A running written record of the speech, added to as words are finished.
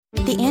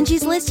The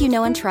Angie's List you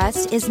know and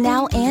trust is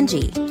now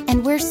Angie,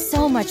 and we're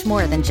so much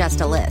more than just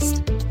a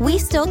list. We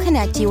still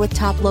connect you with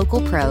top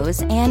local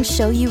pros and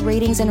show you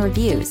ratings and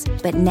reviews,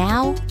 but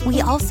now we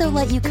also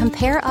let you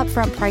compare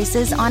upfront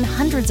prices on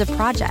hundreds of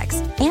projects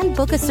and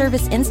book a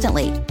service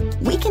instantly.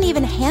 We can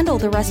even handle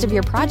the rest of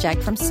your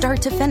project from start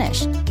to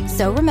finish.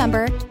 So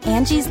remember,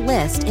 Angie's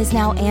List is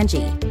now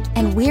Angie,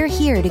 and we're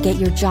here to get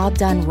your job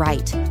done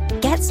right.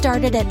 Get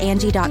started at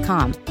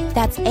Angie.com.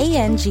 That's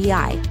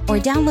ANGI, or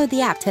download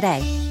the app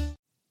today.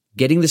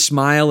 Getting the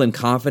smile and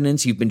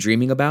confidence you've been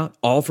dreaming about,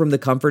 all from the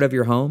comfort of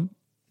your home,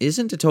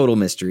 isn't a total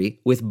mystery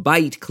with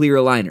Byte clear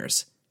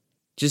aligners.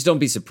 Just don't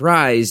be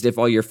surprised if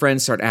all your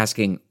friends start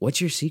asking, "What's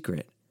your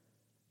secret?"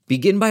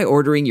 Begin by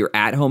ordering your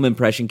at-home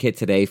impression kit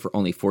today for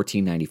only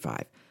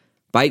 $14.95.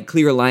 Byte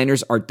clear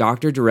aligners are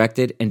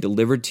doctor-directed and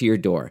delivered to your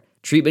door.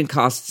 Treatment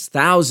costs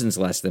thousands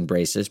less than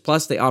braces,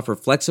 plus they offer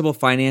flexible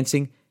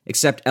financing,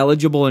 accept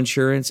eligible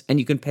insurance, and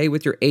you can pay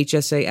with your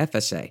HSA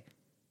FSA.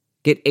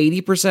 Get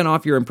 80%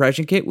 off your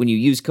impression kit when you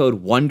use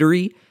code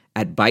WONDERY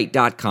at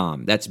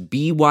Byte.com. That's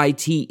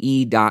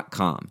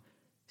BYTE.com.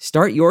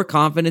 Start your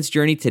confidence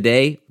journey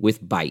today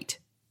with Byte.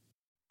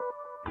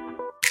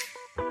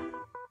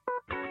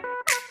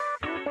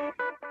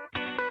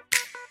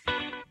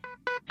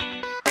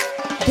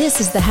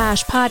 This is the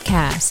Hash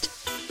Podcast.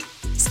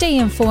 Stay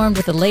informed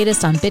with the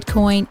latest on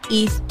Bitcoin,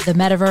 ETH, the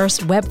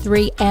metaverse,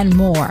 Web3, and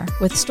more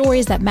with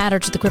stories that matter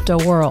to the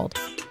crypto world.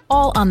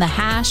 All on the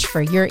Hash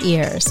for your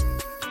ears.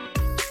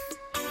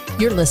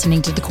 You're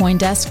listening to the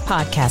CoinDesk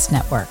Podcast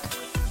Network.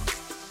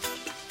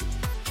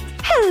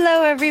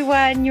 Hello,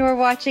 everyone. You're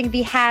watching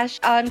The Hash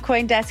on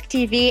CoinDesk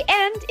TV.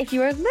 And if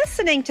you are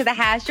listening to The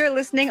Hash, you're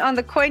listening on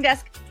the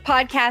CoinDesk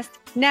Podcast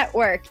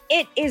Network.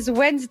 It is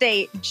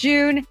Wednesday,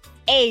 June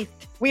 8th.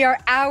 We are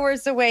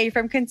hours away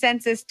from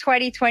Consensus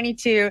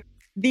 2022.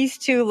 These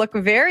two look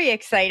very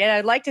excited.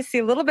 I'd like to see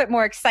a little bit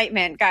more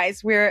excitement,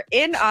 guys. We're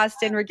in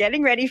Austin. We're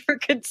getting ready for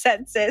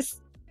Consensus.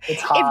 It's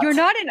hot. If you're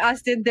not in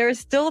Austin, there is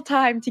still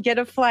time to get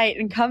a flight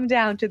and come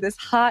down to this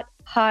hot,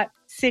 hot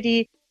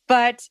city.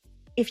 But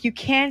if you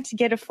can't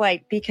get a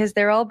flight because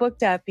they're all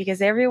booked up,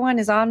 because everyone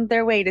is on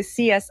their way to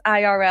see us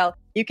IRL,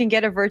 you can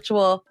get a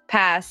virtual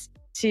pass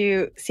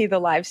to see the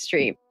live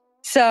stream.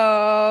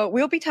 So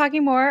we'll be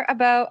talking more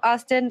about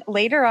Austin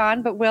later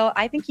on. But Will,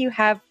 I think you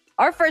have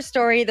our first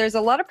story. There's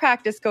a lot of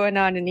practice going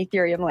on in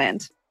Ethereum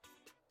land.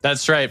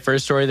 That's right.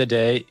 First story of the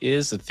day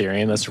is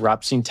Ethereum. That's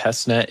Ropsten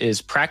Testnet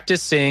is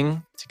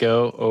practicing to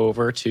go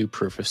over to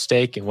proof of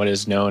stake and what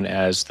is known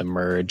as the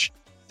merge.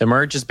 The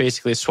merge is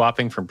basically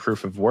swapping from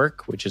proof of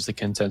work, which is the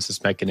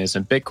consensus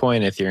mechanism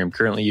Bitcoin Ethereum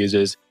currently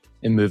uses,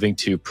 and moving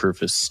to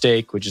proof of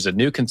stake, which is a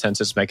new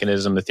consensus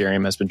mechanism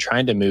Ethereum has been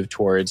trying to move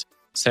towards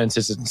since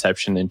its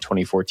inception in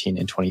 2014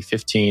 and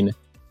 2015.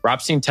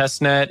 Ropsten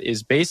Testnet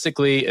is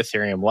basically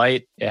Ethereum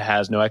Lite. It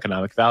has no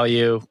economic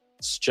value.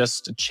 It's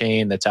just a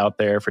chain that's out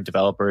there for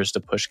developers to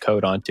push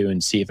code onto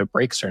and see if it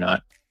breaks or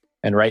not.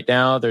 And right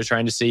now, they're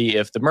trying to see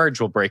if the merge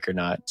will break or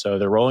not. So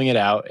they're rolling it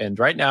out. And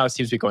right now, it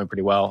seems to be going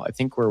pretty well. I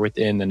think we're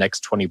within the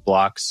next 20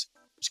 blocks.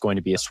 It's going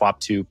to be a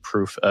swap to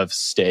proof of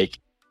stake.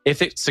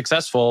 If it's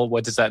successful,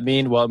 what does that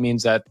mean? Well, it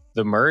means that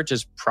the merge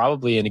is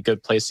probably in a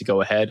good place to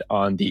go ahead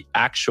on the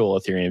actual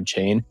Ethereum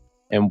chain.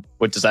 And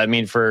what does that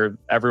mean for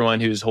everyone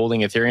who's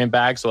holding Ethereum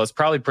bags? Well, it's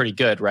probably pretty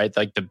good, right?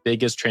 Like the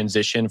biggest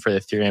transition for the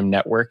Ethereum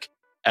network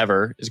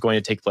ever is going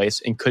to take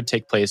place and could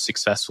take place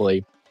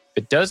successfully.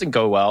 If it doesn't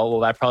go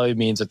well, that probably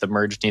means that the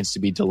merge needs to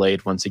be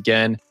delayed once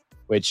again,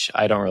 which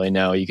I don't really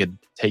know. You could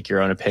take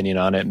your own opinion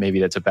on it.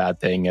 Maybe that's a bad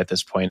thing at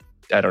this point.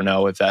 I don't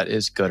know if that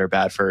is good or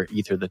bad for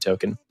Ether, the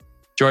token.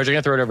 George, I'm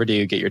going to throw it over to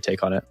you, get your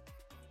take on it.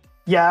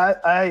 Yeah,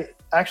 I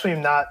actually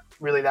am not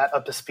really that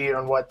up to speed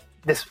on what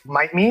this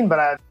might mean, but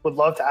I would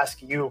love to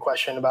ask you a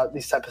question about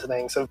these types of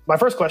things. So my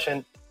first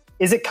question,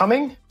 is it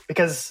coming?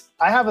 Because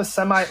I have a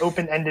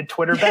semi-open-ended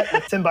Twitter bet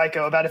with Tim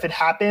Byko about if it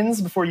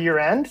happens before year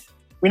end.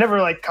 We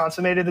never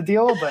consummated the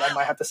deal, but I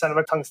might have to send him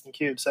a tungsten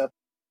cube. So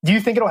do you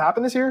think it'll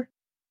happen this year?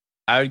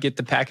 I would get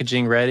the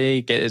packaging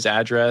ready, get his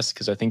address,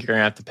 because I think you're going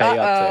to have to pay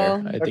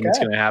up there. I think it's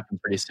going to happen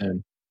pretty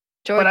soon.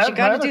 George, you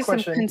got to do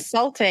some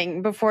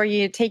consulting before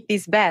you take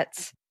these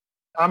bets.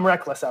 I'm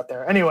reckless out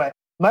there. Anyway,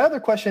 my other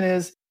question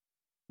is,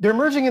 they're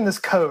merging in this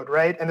code,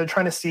 right? And they're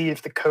trying to see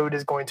if the code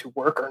is going to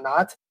work or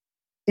not.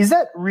 Is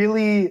that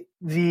really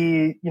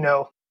the,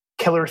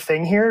 killer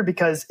thing here?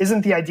 Because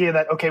isn't the idea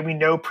that, okay, we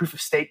know proof of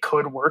stake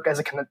could work as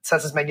a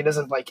consensus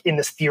mechanism, in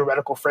this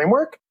theoretical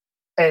framework,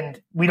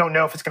 and we don't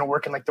know if it's going to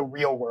work in the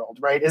real world,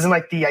 right? Isn't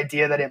the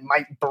idea that it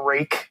might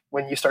break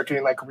when you start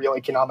doing real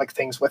economic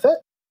things with it?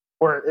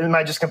 Or am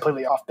I just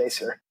completely off base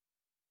here?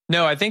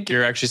 No, I think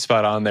you're actually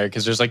spot on there,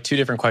 because there's two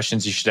different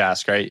questions you should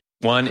ask, right?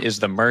 One, is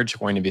the merge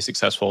going to be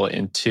successful?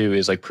 And two,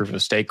 is proof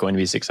of stake going to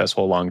be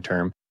successful long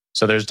term?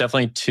 So there's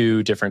definitely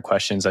two different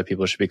questions that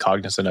people should be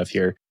cognizant of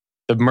here.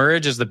 The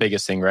merge is the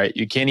biggest thing, right?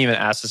 You can't even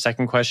ask the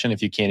second question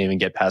if you can't even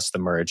get past the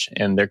merge.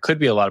 And there could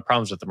be a lot of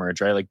problems with the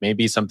merge, right?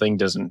 Maybe something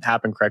doesn't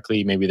happen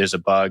correctly. Maybe there's a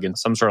bug in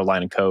some sort of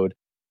line of code.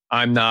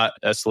 I'm not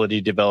a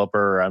Solidity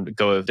developer or I'm a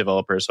Go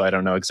developer, so I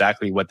don't know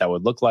exactly what that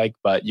would look like,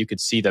 but you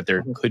could see that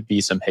there could be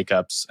some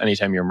hiccups.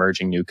 Anytime you're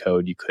merging new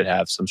code, you could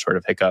have some sort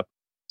of hiccup.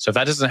 So if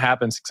that doesn't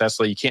happen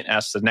successfully, you can't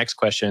ask the next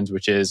questions,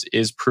 which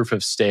is proof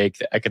of stake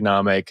the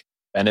economic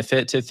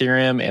benefit to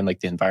Ethereum and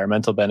like the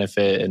environmental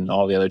benefit and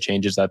all the other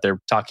changes that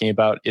they're talking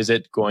about? Is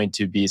it going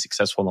to be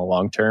successful in the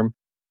long term?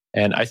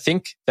 And I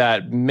think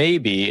that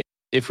maybe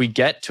if we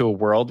get to a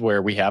world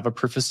where we have a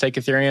proof of stake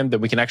Ethereum, then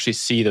we can actually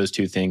see those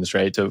two things,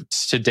 right? So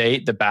to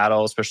date, the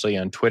battle, especially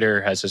on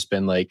Twitter, has just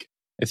been like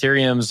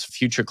Ethereum's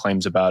future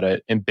claims about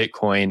it and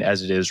Bitcoin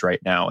as it is right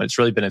now. It's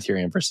really been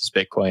Ethereum versus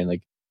Bitcoin.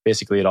 Like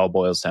basically it all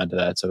boils down to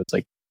that. So it's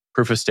like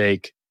proof of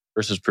stake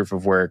versus proof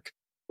of work.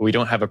 We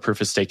don't have a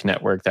proof of stake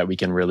network that we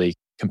can really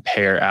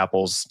compare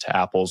apples to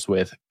apples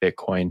with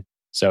Bitcoin.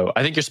 So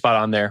I think you're spot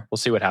on there. We'll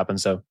see what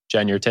happens though.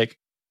 Jen, your take?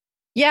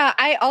 Yeah,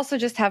 I also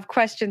just have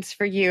questions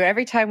for you.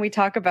 Every time we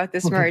talk about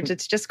this merge,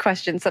 it's just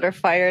questions that are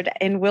fired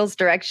in Will's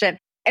direction.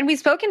 And we've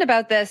spoken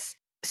about this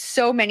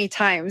so many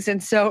times.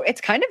 And so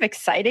it's kind of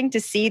exciting to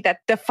see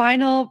that the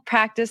final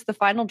practice, the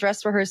final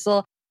dress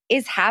rehearsal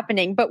is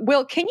happening. But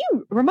Will, can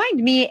you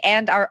remind me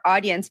and our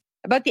audience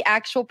about the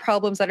actual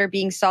problems that are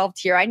being solved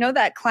here? I know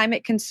that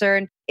climate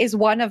concern is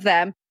one of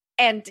them.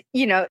 And,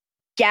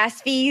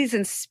 gas fees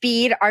and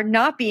speed are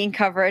not being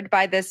covered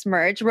by this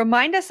merge.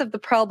 Remind us of the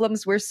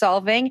problems we're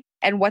solving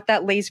and what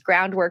that lays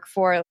groundwork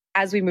for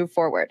as we move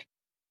forward.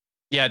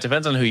 Yeah, it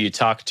depends on who you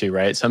talk to,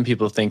 right? Some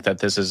people think that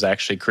this is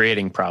actually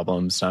creating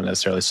problems, not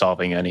necessarily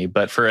solving any.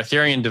 But for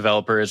Ethereum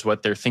developers,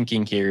 what they're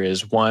thinking here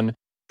is one,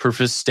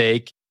 proof of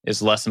stake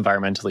is less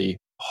environmentally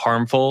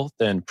harmful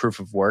than proof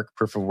of work.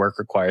 Proof of work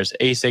requires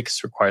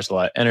ASICs, requires a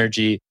lot of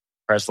energy,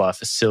 requires a lot of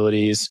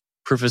facilities.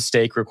 Proof of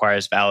stake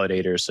requires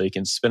validators. So you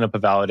can spin up a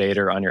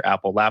validator on your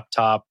Apple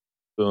laptop.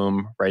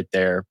 Boom, right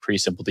there. Pretty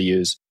simple to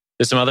use.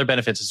 There's some other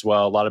benefits as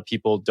well. A lot of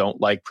people don't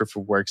like proof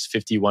of work's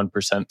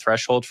 51%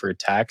 threshold for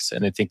attacks.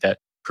 And they think that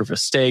proof of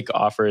stake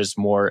offers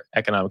more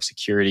economic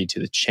security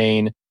to the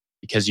chain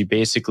because you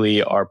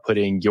basically are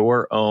putting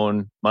your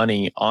own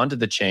money onto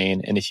the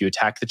chain. And if you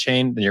attack the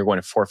chain, then you're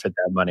going to forfeit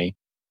that money.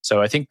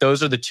 So I think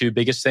those are the two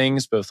biggest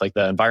things, both like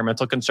the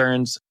environmental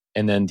concerns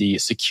and then the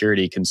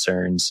security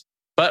concerns.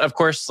 But of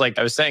course, like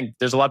I was saying,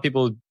 there's a lot of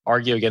people who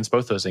argue against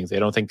both those things. They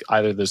don't think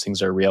either of those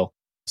things are real.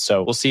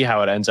 So we'll see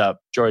how it ends up.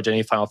 George,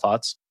 any final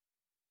thoughts?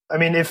 I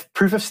mean, if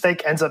proof of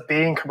stake ends up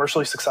being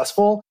commercially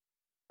successful,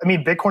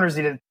 Bitcoiners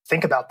need to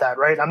think about that,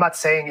 right? I'm not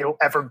saying it'll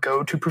ever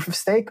go to proof of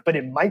stake, but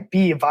it might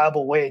be a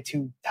viable way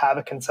to have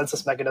a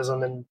consensus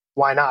mechanism, and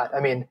why not?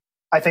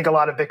 I think a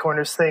lot of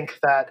Bitcoiners think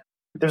that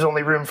there's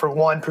only room for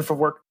one proof of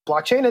work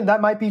blockchain, and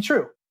that might be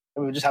true.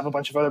 And we just have a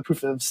bunch of other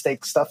proof of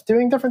stake stuff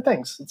doing different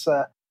things.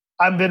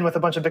 I've been with a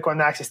bunch of Bitcoin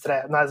maxis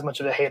today. I'm not as much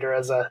of a hater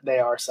as they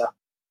are. So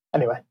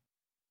anyway.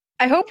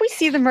 I hope we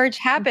see the merge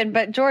happen.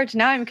 But George,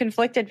 now I'm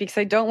conflicted because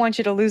I don't want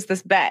you to lose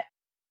this bet.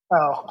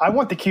 Oh, I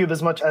want the cube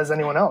as much as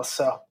anyone else.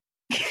 So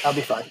I'll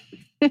be fine.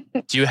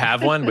 Do you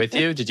have one with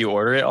you? Did you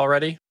order it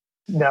already?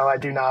 No, I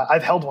do not.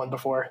 I've held one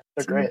before.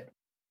 They're great.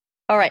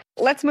 All right,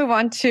 let's move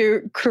on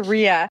to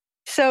Korea.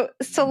 So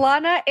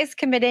Solana is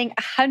committing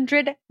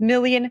 $100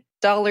 million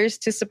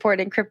to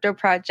supporting crypto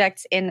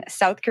projects in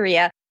South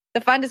Korea. The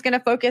fund is going to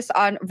focus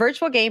on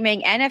virtual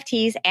gaming,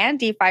 NFTs, and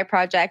DeFi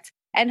projects,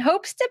 and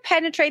hopes to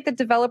penetrate the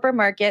developer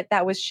market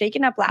that was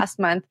shaken up last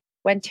month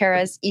when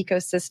Terra's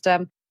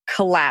ecosystem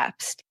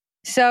collapsed.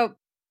 So,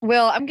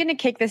 Will, I'm going to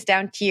kick this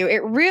down to you.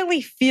 It really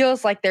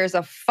feels like there's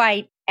a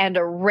fight and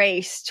a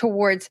race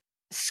towards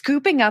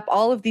scooping up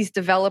all of these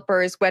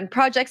developers when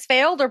projects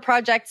failed or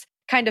projects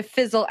kind of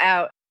fizzle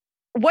out.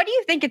 What do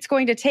you think it's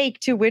going to take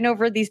to win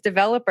over these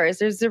developers?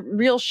 There's a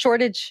real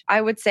shortage,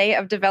 I would say,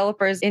 of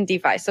developers in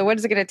DeFi. So what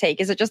is it going to take?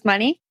 Is it just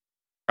money?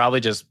 Probably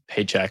just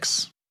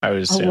paychecks, I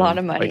would assume. A lot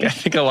of money. I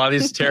think a lot of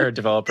these Terra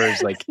developers,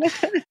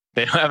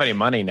 they don't have any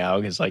money now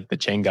because the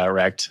chain got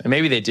wrecked. And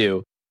maybe they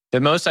do. The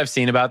most I've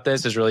seen about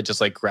this is really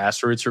just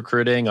grassroots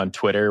recruiting on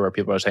Twitter where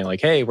people are saying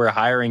hey, we're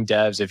hiring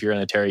devs. If you're in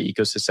the Terra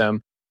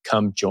ecosystem,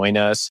 come join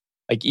us.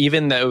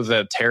 Even though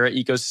the Terra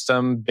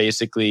ecosystem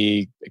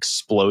basically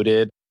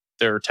exploded,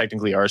 there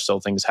technically are still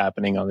things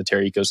happening on the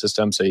Terra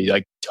ecosystem. So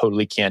you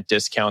totally can't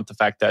discount the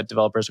fact that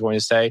developers are going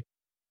to stay.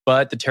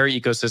 But the Terra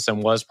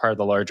ecosystem was part of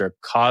the larger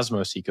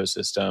Cosmos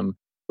ecosystem,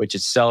 which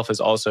itself is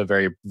also a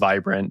very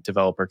vibrant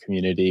developer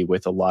community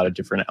with a lot of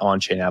different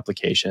on-chain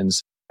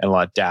applications and a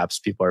lot of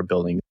dApps people are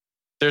building.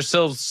 There's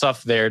still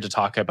stuff there to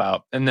talk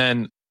about. And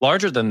then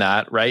larger than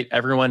that, right?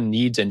 Everyone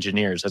needs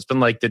engineers. That's been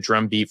the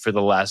drumbeat for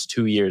the last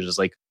 2 years is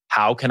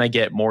how can I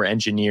get more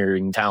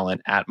engineering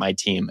talent at my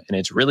team? And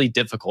it's really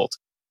difficult.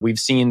 We've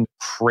seen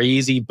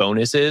crazy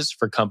bonuses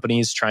for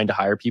companies trying to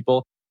hire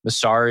people.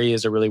 Masari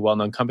is a really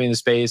well-known company in the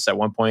space. At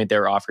one point, they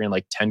were offering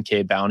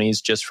 $10K bounties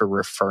just for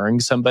referring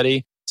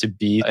somebody to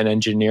be an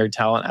engineer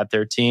talent at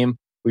their team.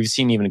 We've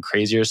seen even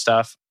crazier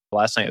stuff.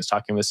 Last night, I was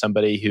talking with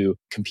somebody who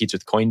competes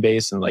with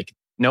Coinbase and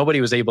nobody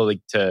was able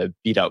to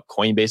beat out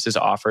Coinbase's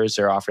offers.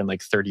 They're offering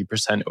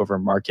 30% over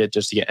market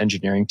just to get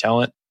engineering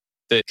talent.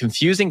 The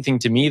confusing thing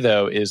to me,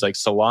 though, is like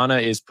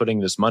Solana is putting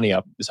this money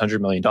up, this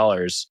 $100 million,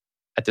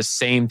 at the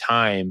same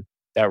time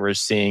that we're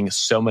seeing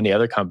so many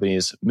other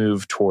companies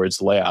move towards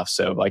layoffs.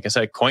 So like I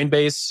said,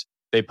 Coinbase,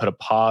 they put a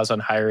pause on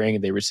hiring.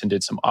 They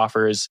rescinded some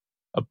offers.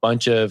 A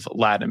bunch of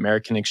Latin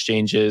American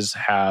exchanges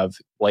have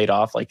laid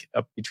off like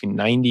up between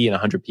 90 and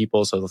 100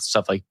 people. So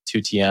stuff like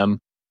 2TM,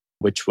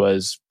 which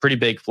was pretty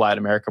big for Latin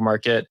America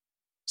market.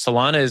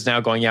 Solana is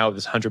now going out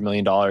with this $100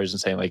 million and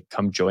saying like,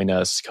 come join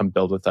us, come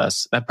build with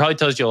us. That probably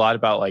tells you a lot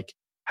about like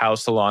how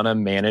Solana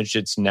managed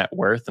its net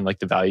worth and like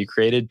the value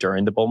created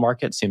during the bull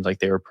market. Seems like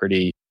they were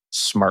pretty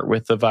smart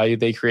with the value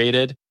they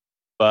created,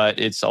 but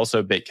it's also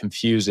a bit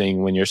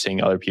confusing when you're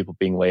seeing other people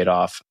being laid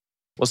off.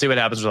 We'll see what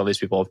happens with all these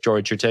people.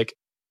 George, your take?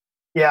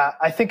 Yeah,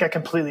 I think I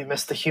completely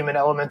missed the human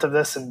element of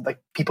this and like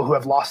people who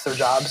have lost their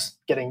jobs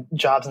getting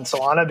jobs in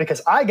Solana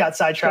because I got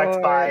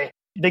sidetracked by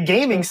the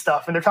gaming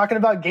stuff and they're talking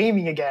about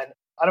gaming again.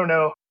 I don't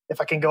know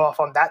if I can go off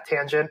on that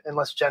tangent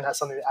unless Jen has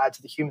something to add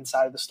to the human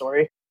side of the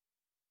story.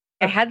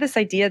 I had this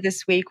idea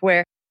this week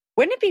where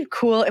wouldn't it be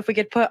cool if we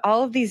could put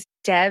all of these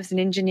devs and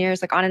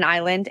engineers like on an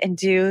island and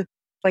do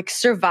like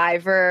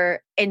Survivor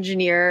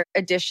Engineer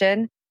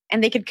Edition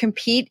and they could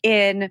compete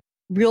in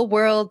real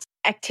world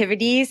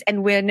activities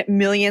and win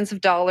millions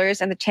of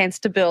dollars and the chance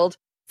to build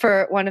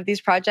for one of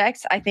these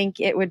projects? I think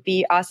it would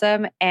be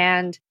awesome.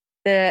 And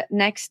the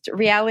next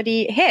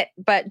reality hit.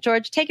 But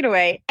George, take it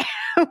away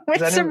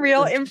with some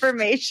real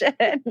information.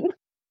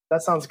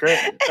 That sounds great.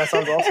 That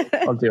sounds awesome.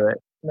 I'll do it.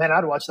 Man,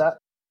 I'd watch that.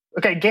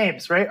 Okay,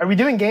 games, right? Are we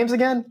doing games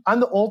again? I'm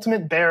the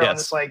ultimate bear on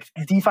this like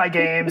DeFi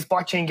games,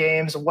 blockchain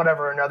games,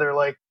 whatever or another.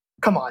 Like,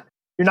 come on.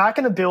 You're not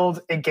going to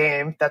build a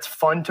game that's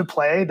fun to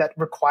play that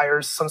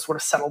requires some sort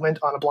of settlement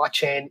on a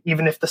blockchain,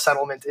 even if the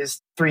settlement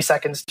is 3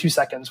 seconds, 2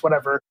 seconds,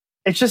 whatever.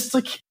 It's just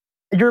like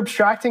you're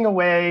abstracting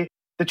away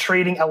the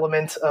trading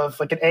element of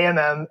like an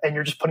AMM and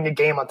you're just putting a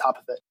game on top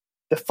of it.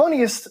 The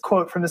funniest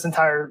quote from this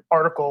entire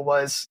article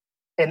was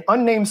an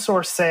unnamed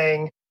source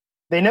saying,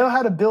 they know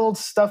how to build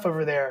stuff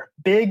over there.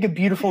 Big,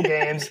 beautiful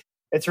games.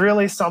 It's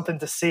really something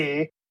to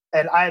see.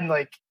 And I'm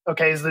like,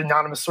 okay, is the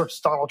anonymous source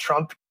Donald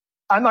Trump?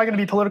 I'm not going to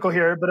be political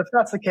here, but if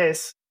that's the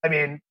case, I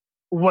mean,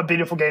 what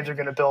beautiful games are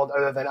going to build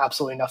other than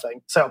absolutely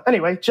nothing? So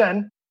anyway,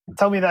 Jen,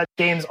 tell me that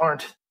games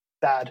aren't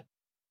bad.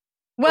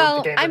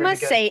 Well, I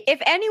must say, if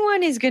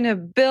anyone is going to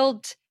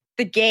build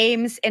the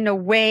games in a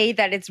way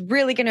that it's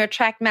really going to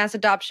attract mass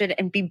adoption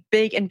and be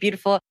big and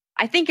beautiful,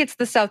 I think it's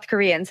the South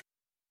Koreans.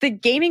 The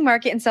gaming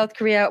market in South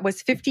Korea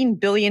was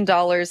 $15 billion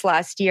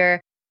last year.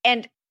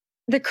 And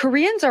the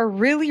Koreans are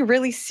really,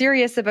 really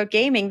serious about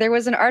gaming. There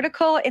was an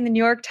article in the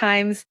New York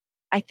Times,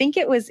 I think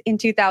it was in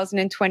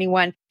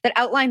 2021, that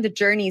outlined the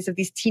journeys of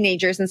these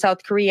teenagers in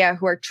South Korea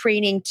who are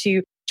training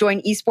to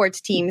join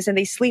esports teams, and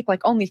they sleep like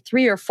only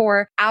 3 or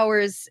 4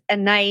 hours a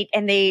night,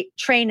 and they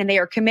train and they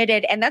are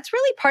committed. And that's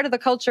really part of the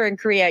culture in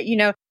Korea. You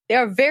know, they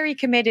are very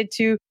committed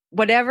to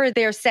whatever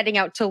they're setting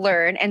out to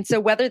learn. And so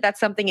whether that's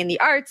something in the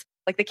arts,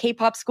 like the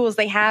K-pop schools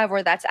they have,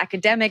 or that's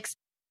academics,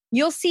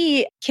 you'll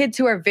see kids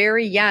who are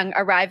very young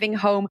arriving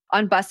home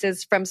on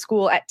buses from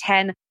school at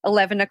 10,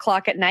 11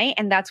 o'clock at night.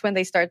 And that's when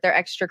they start their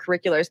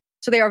extracurriculars.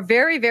 So they are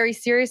very, very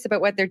serious about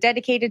what they're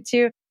dedicated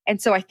to.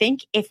 And so I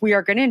think if we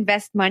are going to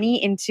invest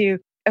money into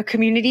a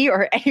community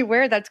or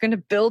anywhere that's going to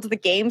build the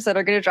games that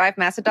are going to drive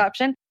mass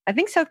adoption, I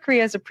think South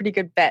Korea is a pretty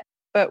good bet.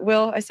 But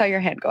Will, I saw your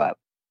hand go up.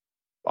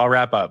 I'll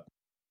wrap up.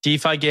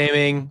 DeFi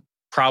gaming,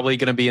 probably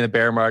going to be in the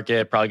bear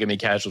market, probably going to be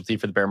casualty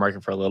for the bear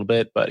market for a little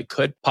bit, but it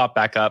could pop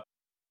back up.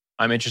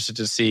 I'm interested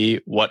to see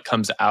what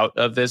comes out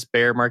of this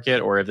bear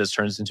market or if this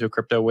turns into a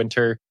crypto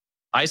winter.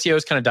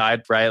 ICOs kind of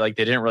died, right? Like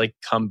they didn't really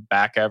come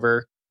back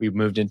ever. We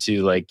moved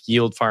into like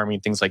yield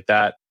farming, things like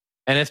that.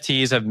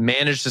 NFTs have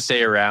managed to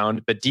stay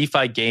around, but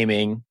DeFi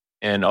gaming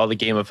and all the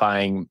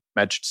gamifying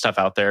stuff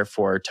out there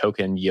for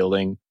token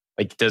yielding,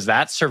 like does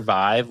that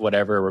survive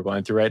whatever we're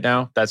going through right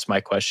now? That's my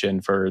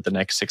question for the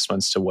next 6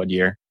 months to 1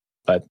 year,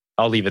 but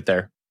I'll leave it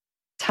there.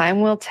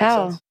 Time will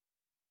tell.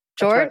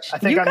 George, I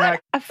think you I'm got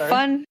a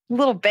fun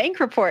little bank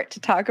report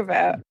to talk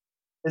about.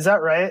 Is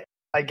that right?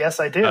 I guess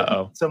I do.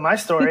 Uh-oh. So my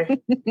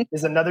story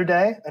is another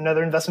day,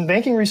 another investment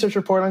banking research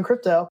report on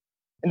crypto.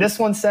 And this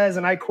one says,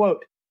 and I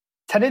quote,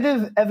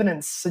 tentative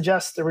evidence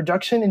suggests a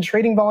reduction in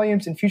trading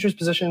volumes and futures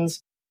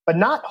positions, but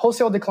not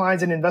wholesale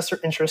declines in investor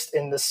interest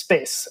in this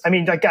space. I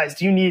mean, like, guys,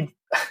 do you need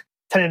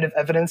tentative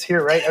evidence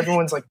here, right?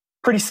 Everyone's like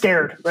pretty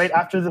scared, right?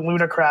 After the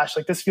Luna crash,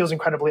 like this feels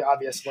incredibly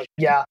obvious. Like,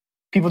 yeah,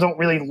 people don't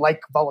really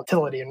like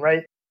volatility, and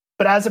right?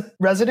 But as a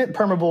resident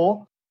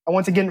permabull, I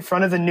want to get in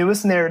front of the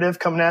newest narrative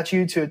coming at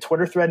you to a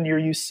Twitter thread near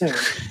you soon.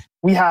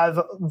 We have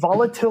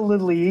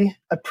volatility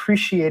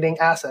appreciating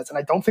assets. And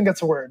I don't think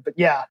that's a word, but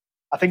yeah,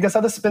 I think that's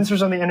how the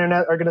spinners on the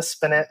internet are going to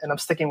spin it, and I'm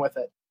sticking with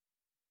it.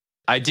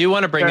 I do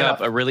want to bring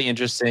up a really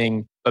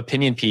interesting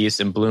opinion piece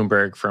in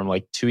Bloomberg from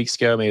like 2 weeks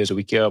ago, maybe it was a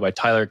week ago, by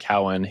Tyler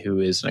Cowen, who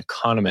is an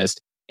economist.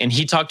 And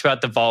he talked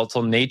about the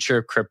volatile nature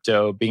of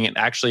crypto being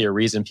actually a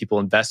reason people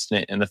invest in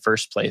it in the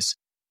first place.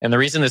 And the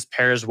reason this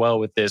pairs well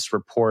with this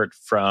report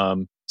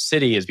from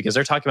Citi is because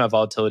they're talking about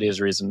volatility as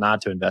a reason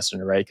not to invest in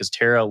it, right? Because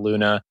Terra,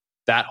 Luna,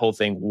 that whole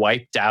thing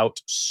wiped out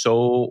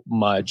so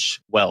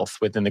much wealth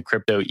within the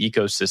crypto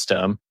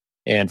ecosystem.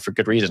 And for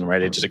good reason,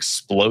 right? It just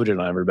exploded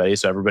on everybody.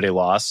 So everybody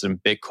lost.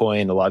 And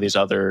Bitcoin, a lot of these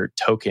other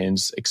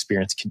tokens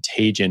experienced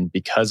contagion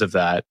because of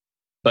that.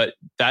 But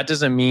that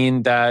doesn't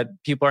mean that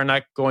people are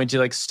not going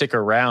to stick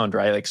around,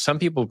 right? Like some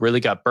people really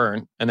got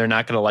burnt and they're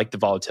not going to like the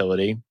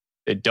volatility.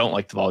 They don't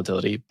like the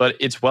volatility. But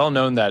it's well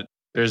known that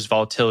there's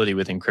volatility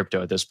within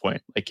crypto at this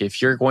point. Like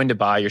if you're going to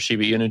buy your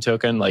Shiba Inu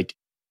token,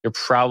 you're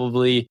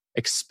probably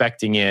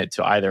expecting it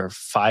to either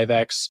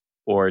 5x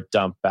or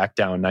dump back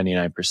down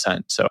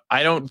 99%. So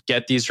I don't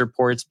get these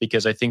reports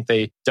because I think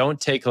they don't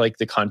take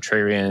the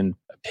contrarian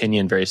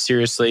opinion very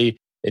seriously.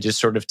 They just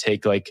sort of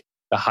take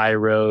the high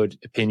road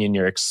opinion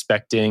you're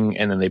expecting,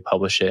 and then they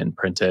publish it and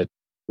print it.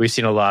 We've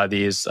seen a lot of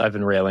these. I've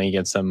been railing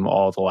against them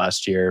all the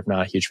last year.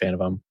 Not a huge fan of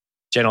them.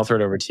 Jen, I'll throw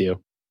it over to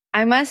you.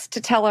 I must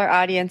tell our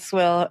audience,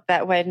 Will,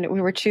 that when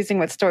we were choosing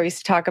what stories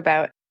to talk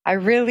about, I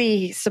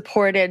really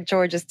supported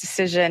George's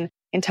decision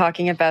in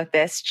talking about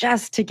this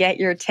just to get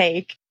your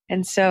take.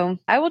 And so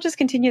I will just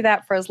continue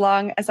that for as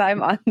long as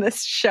I'm on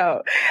this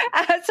show.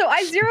 So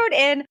I zeroed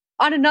in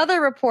on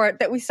another report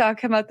that we saw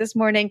come out this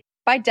morning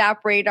by DApp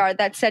Radar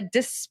that said,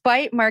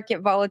 despite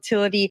market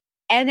volatility,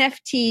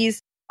 NFTs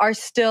are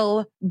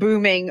still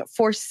booming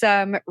for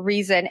some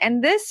reason.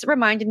 And this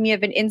reminded me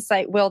of an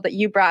insight, Will, that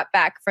you brought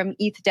back from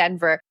ETH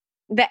Denver.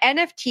 The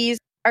NFTs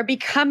are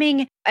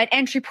becoming an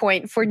entry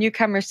point for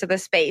newcomers to the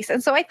space.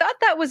 And so I thought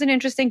that was an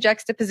interesting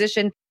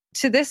juxtaposition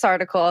to this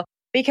article,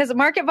 because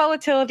market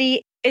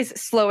volatility is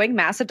slowing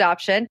mass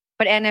adoption,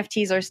 but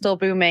NFTs are still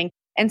booming.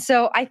 And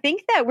so I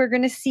think that we're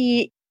going to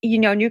see,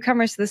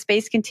 newcomers to the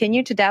space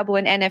continue to dabble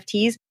in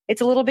NFTs.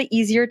 It's a little bit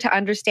easier to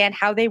understand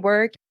how they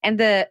work and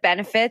the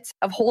benefits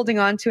of holding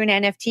on to an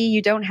NFT.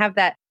 You don't have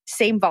that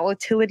same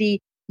volatility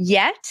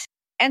yet.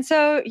 And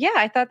so, yeah,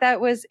 I thought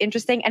that was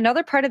interesting.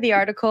 Another part of the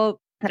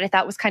article that I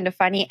thought was kind of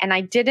funny, and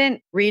I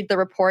didn't read the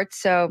report,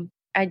 so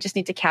I just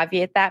need to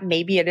caveat that.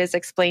 Maybe it is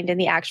explained in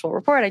the actual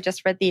report. I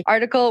just read the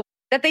article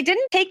that they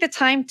didn't take the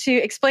time to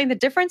explain the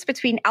difference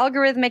between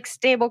algorithmic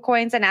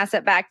stablecoins and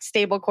asset-backed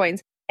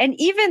stablecoins. And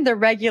even the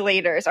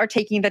regulators are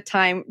taking the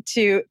time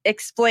to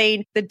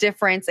explain the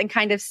difference and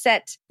kind of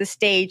set the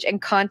stage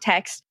and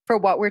context for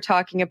what we're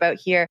talking about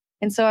here.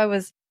 And so I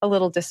was a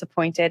little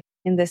disappointed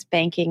in this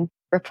banking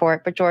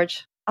report. But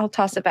George, I'll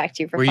toss it back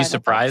to you for Were you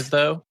surprised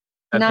though?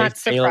 That Not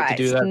they failed surprised.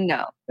 to do that?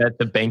 No. That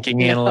the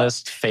banking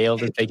analyst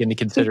failed to take into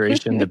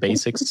consideration the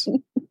basics?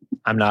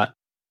 I'm not.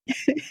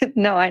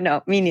 No, I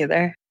know. Me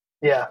neither.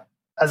 Yeah.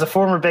 As a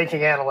former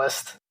banking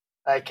analyst,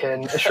 I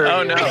can assure you.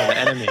 Oh no, the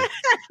enemy.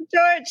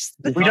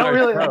 George. We don't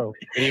really. Didn't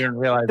even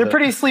realize They're that.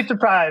 pretty sleep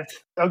deprived.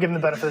 I'll give them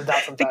the benefit of the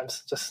doubt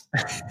sometimes. Just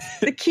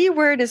The key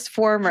word is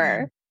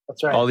former.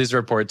 that's right. All these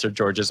reports are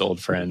George's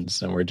old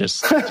friends, and we're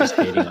just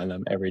hating on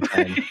them every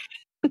time.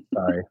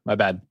 Sorry, my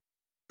bad.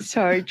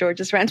 Sorry,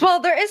 George's friends. Well,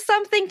 there is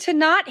something to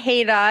not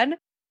hate on.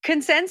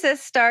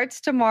 Consensus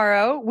starts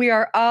tomorrow. We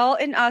are all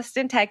in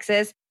Austin,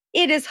 Texas.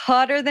 It is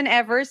hotter than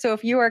ever. So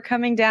if you are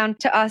coming down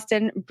to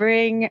Austin,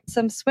 bring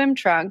some swim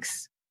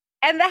trunks.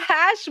 And the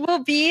hash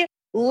will be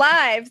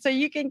live. So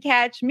you can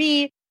catch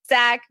me,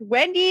 Zach,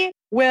 Wendy,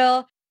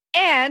 Will,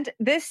 and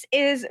this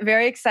is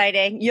very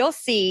exciting. You'll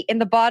see in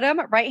the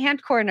bottom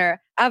right-hand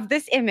corner of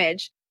this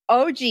image,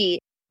 OG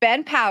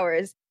Ben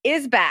Powers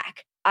is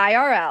back.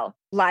 IRL,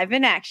 live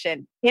in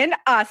action in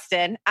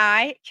Austin.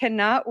 I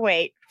cannot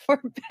wait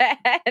for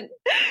Ben.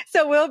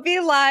 So we'll be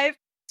live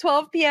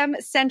 12 p.m.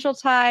 Central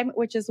Time,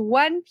 which is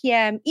 1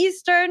 p.m.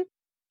 Eastern.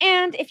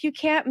 And if you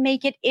can't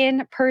make it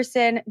in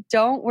person,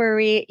 don't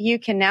worry. You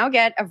can now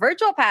get a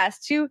virtual pass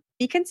to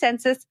the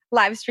Consensus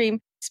live stream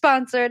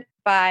sponsored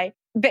by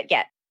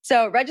BitGet.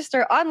 So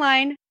register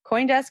online,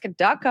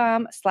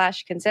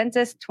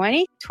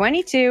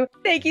 coindesk.com/consensus2022.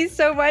 Thank you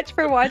so much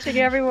for watching,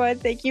 everyone.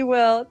 Thank you,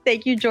 Will.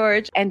 Thank you,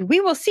 George. And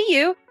we will see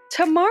you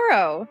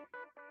tomorrow.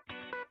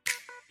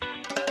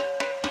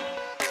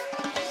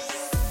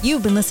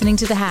 You've been listening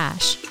to The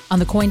Hash on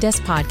the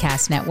CoinDesk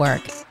Podcast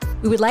Network.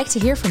 We would like to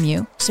hear from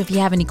you, so if you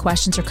have any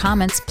questions or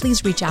comments,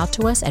 please reach out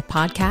to us at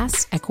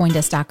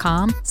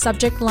podcasts@coindesk.com,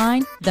 subject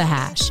line, The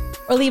Hash,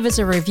 or leave us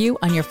a review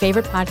on your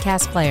favorite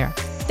podcast player.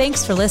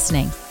 Thanks for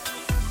listening.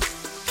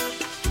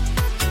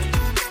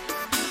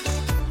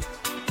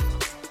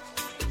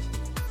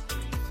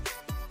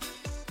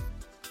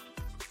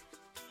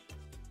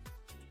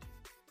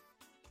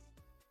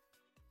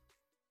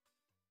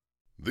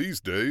 These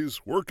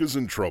days, work is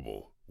in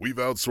trouble. We've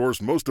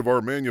outsourced most of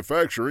our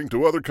manufacturing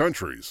to other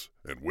countries,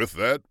 and with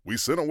that, we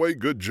sent away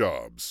good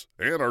jobs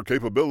and our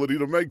capability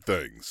to make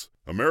things.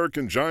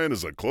 American Giant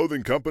is a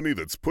clothing company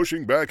that's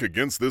pushing back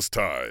against this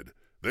tide.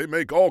 They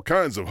make all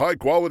kinds of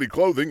high-quality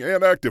clothing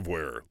and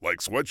activewear, like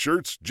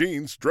sweatshirts,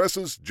 jeans,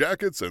 dresses,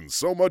 jackets, and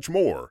so much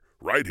more,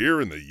 right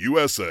here in the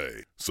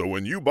USA. So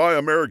when you buy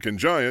American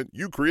Giant,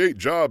 you create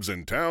jobs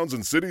in towns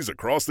and cities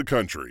across the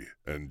country.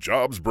 And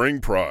jobs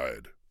bring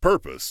pride,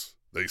 purpose.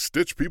 They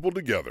stitch people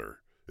together.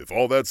 If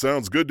all that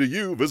sounds good to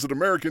you, visit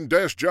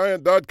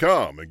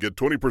American-Giant.com and get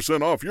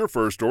 20% off your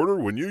first order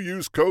when you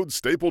use code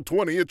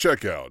STAPLE20 at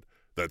checkout.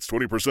 That's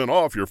 20%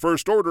 off your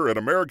first order at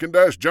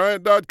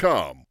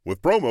American-Giant.com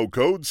with promo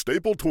code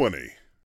STAPLE20.